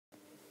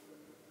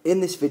In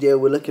this video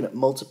we're looking at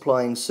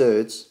multiplying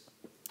surds.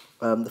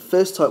 The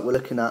first type we're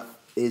looking at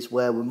is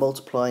where we're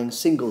multiplying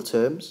single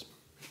terms,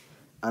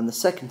 and the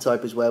second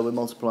type is where we're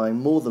multiplying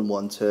more than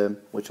one term,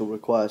 which will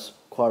require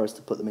us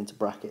to put them into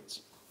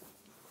brackets.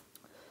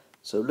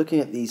 So looking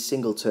at these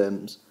single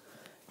terms,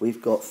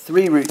 we've got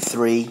 3 root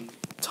 3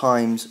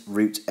 times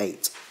root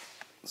 8.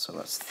 So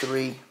that's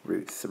 3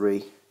 root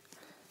 3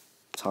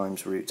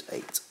 times root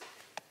 8.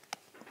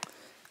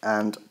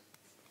 And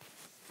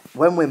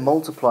when we're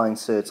multiplying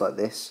surds like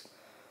this,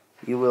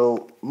 you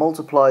will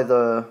multiply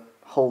the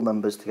whole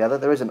numbers together.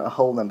 There isn't a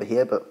whole number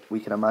here, but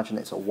we can imagine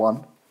it's a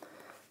 1.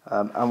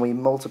 And we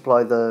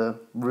multiply the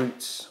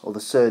roots or the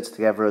surds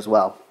together as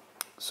well.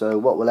 So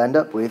what we'll end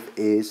up with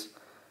is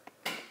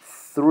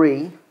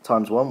 3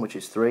 times 1, which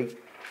is 3,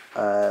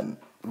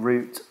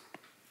 root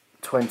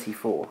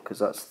 24, because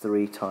that's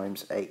 3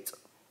 times 8.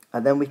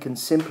 And then we can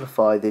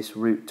simplify this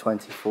root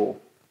 24.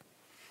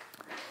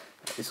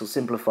 This will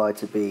simplify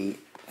to be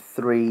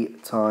 3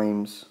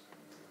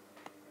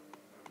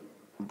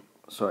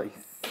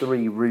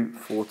 root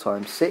 4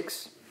 times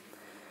 6,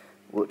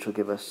 which will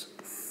give us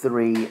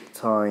 3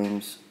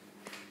 times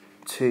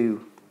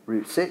 2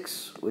 root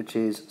 6, which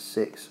is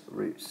 6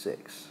 root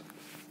 6.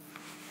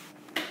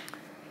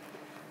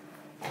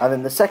 And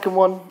then the second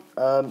one,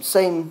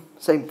 same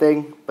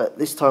thing, but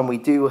this time we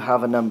do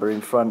have a number in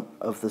front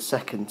of the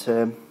second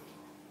term.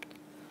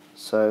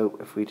 So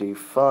if we do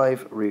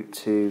 5 root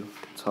 2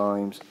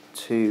 times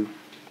 2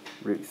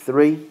 root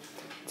 3,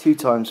 2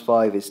 times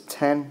 5 is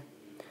 10,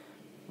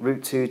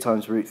 root 2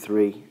 times root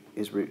 3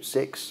 is root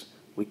 6.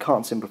 We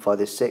can't simplify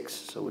this 6,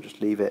 so we'll just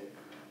leave it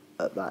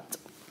at that.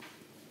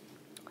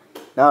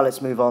 Now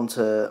let's move on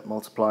to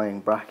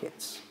multiplying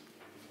brackets.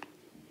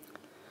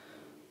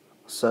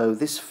 So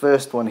this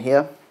first one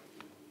here,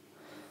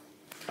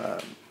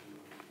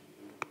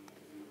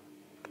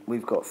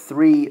 we've got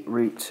 3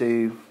 root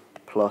 2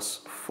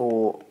 plus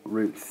 4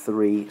 root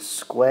 3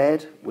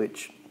 squared,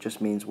 which just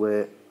means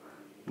we're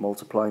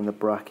multiplying the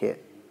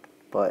bracket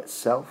by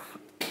itself.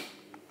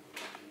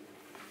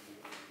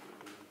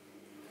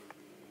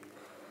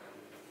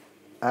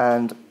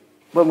 And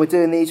when we're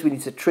doing these, we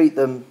need to treat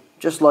them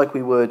just like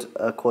we would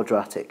a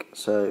quadratic.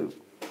 So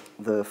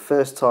the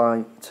first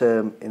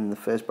term in the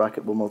first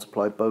bracket will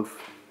multiply both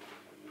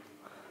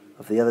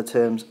of the other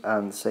terms,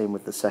 and the same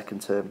with the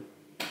second term.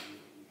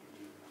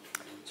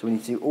 So we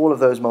need to do all of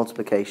those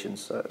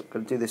multiplications. So I'm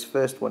going to do this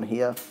first one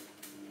here.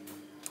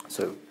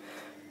 So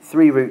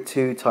 3 root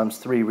 2 times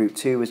 3 root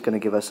 2 is going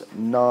to give us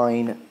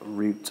 9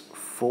 root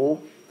 4.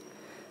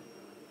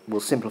 We'll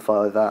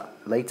simplify that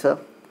later.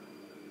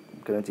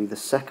 I'm going to do the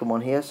second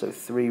one here. So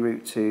 3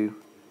 root 2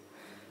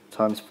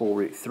 times 4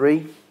 root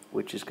 3,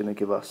 which is going to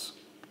give us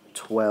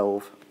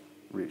 12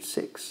 root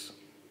 6.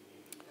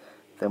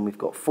 Then we've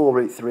got 4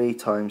 root 3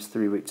 times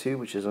 3 root 2,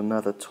 which is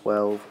another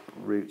 12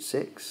 root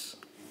 6.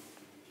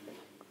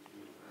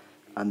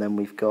 And then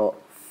we've got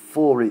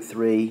 4 root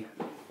 3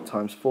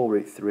 times 4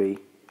 root 3,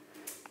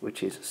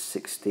 which is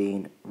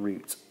 16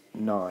 root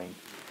 9,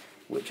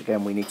 which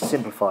again we need to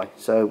simplify.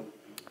 So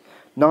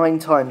 9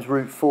 times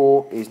root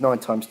 4 is 9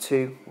 times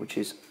 2, which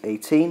is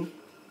 18.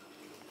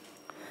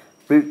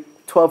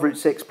 12 root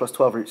 6 plus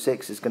 12 root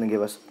 6 is going to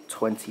give us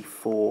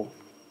 24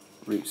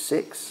 root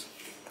 6.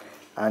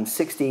 And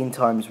 16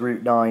 times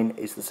root 9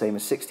 is the same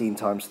as 16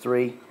 times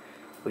 3,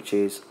 which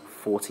is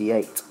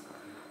 48.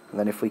 And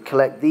then if we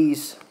collect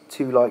these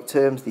two like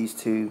terms, these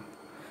two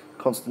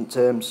constant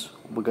terms,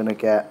 we're going to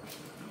get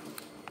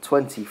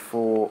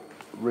 24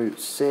 root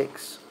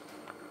 6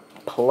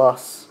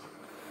 plus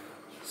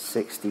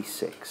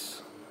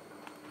 66.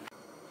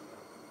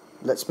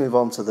 Let's move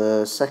on to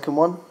the second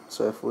one.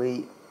 So if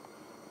we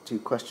do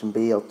question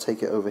B, I'll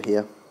take it over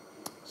here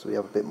so we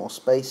have a bit more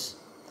space.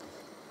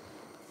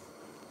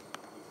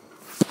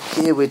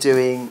 Here we're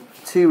doing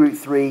 2 root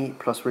 3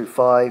 plus root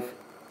 5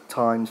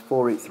 times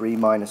 4 root 3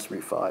 minus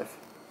root 5.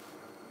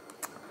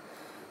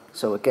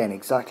 So again,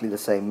 exactly the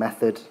same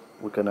method.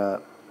 We're going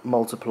to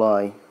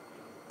multiply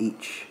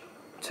each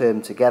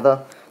term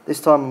together. This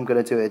time I'm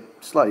going to do it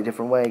a slightly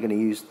different way. I'm going to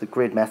use the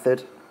grid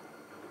method.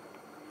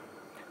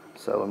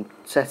 So I'm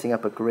setting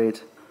up a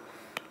grid,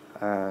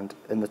 and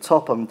in the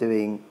top I'm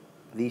doing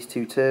these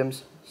two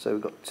terms. So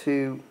we've got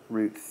 2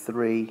 root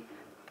 3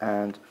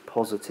 and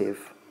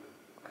positive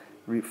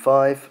root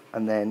 5,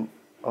 and then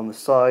on the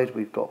side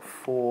we've got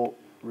 4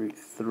 root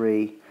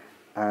 3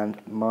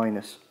 and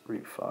minus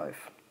root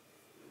 5.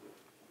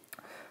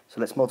 So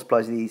let's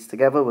multiply these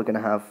together. We're going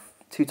to have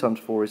 2 times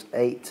 4 is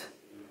 8,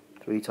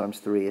 3 times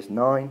 3 is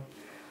 9,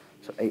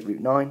 so 8 root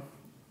 9.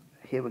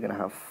 Here we're going to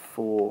have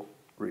 4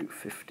 root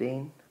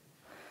 15.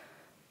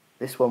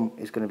 This one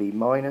is going to be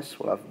minus.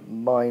 We'll have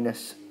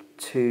minus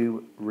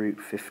 2 root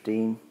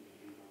 15.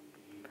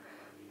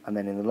 And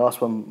then in the last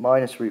one,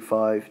 minus root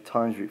 5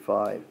 times root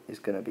 5 is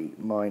going to be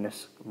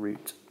minus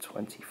root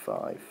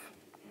 25.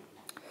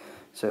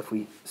 So if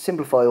we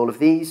simplify all of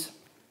these,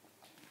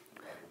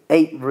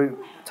 8 root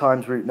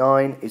times root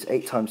 9 is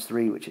 8 times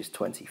 3, which is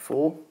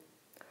 24.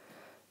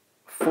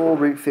 4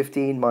 root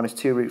 15 minus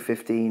 2 root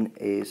 15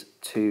 is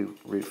 2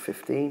 root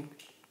 15.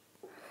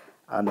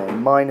 And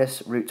then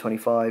minus root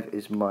 25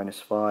 is minus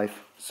 5.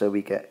 So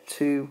we get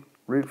 2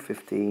 root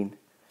 15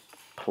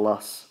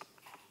 plus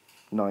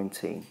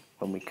 19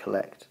 when we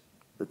collect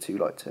the two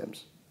like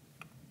terms.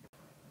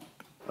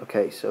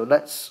 Okay, so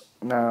let's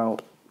now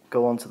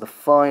go on to the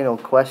final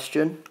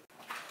question.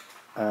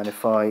 And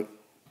if I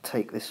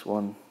take this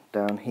one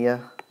down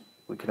here,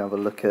 we can have a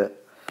look at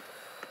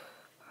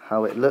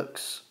how it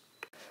looks.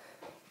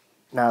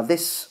 Now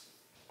this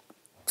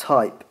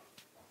type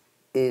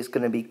is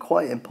going to be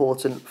quite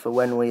important for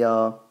when we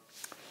are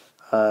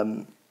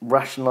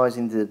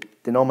rationalising the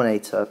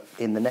denominator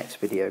in the next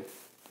video.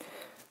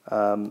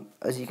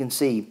 As you can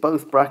see,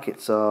 both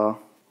brackets are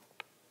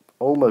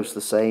almost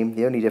the same.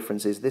 The only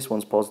difference is this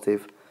one's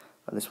positive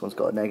and this one's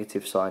got a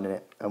negative sign in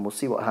it, and we'll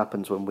see what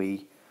happens when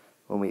we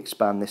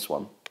expand this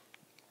one.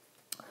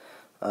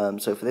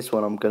 So for this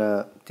one I'm going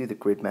to do the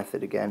grid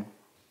method again.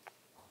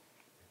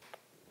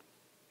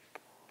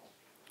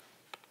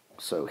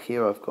 So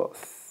here I've got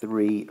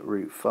 3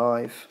 root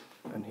 5,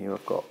 and here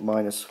I've got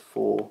minus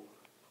 4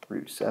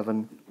 root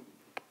 7,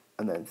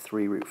 and then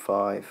 3 root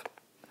 5,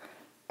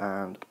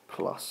 and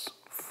plus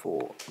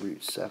 4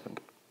 root 7.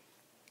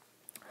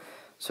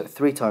 So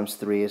 3 times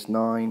 3 is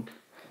 9,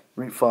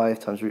 root 5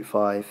 times root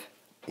 5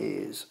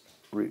 is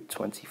root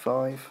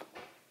 25,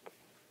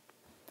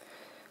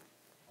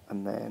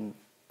 and then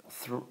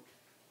 3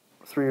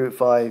 root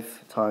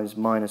 5 times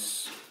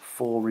minus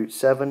 4 root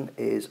 7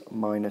 is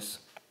minus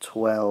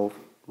 12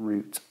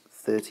 root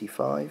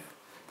 35,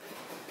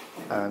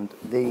 and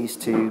these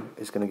two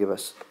is going to give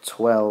us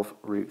 12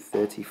 root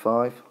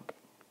 35,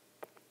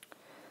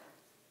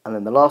 and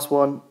then the last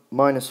one,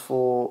 minus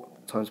 4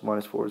 times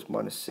minus 4 is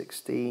minus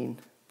 16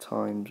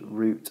 times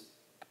root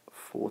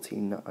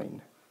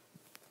 49.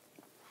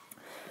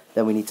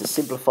 Then we need to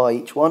simplify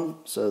each one,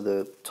 so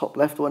the top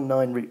left one,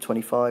 9 root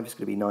 25, is going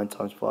to be 9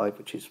 times 5,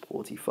 which is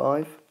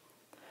 45.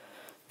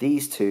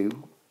 These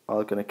two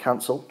are going to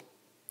cancel.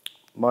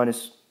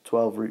 Minus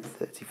 12 root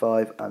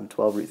 35 and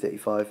 12 root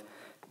 35,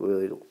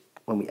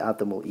 when we add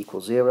them, will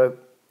equal 0.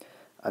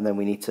 And then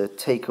we need to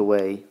take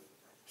away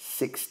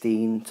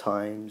 16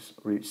 times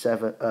root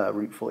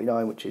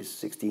 49, which is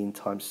 16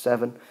 times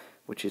 7,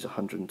 which is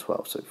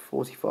 112. So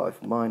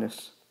 45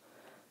 minus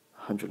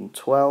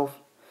 112,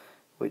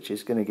 which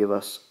is going to give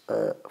us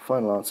a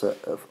final answer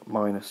of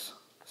minus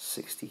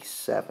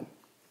 67.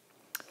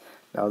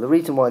 Now the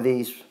reason why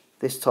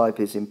this type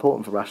is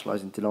important for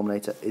rationalising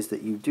denominator is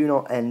that you do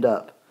not end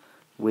up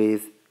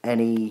with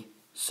any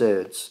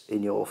surds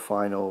in your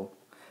final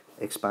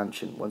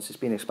expansion. Once it's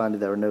been expanded,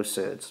 there are no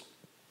surds.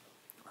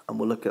 And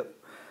we'll look at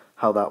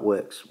how that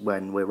works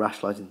when we're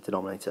rationalising the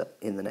denominator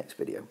in the next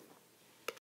video.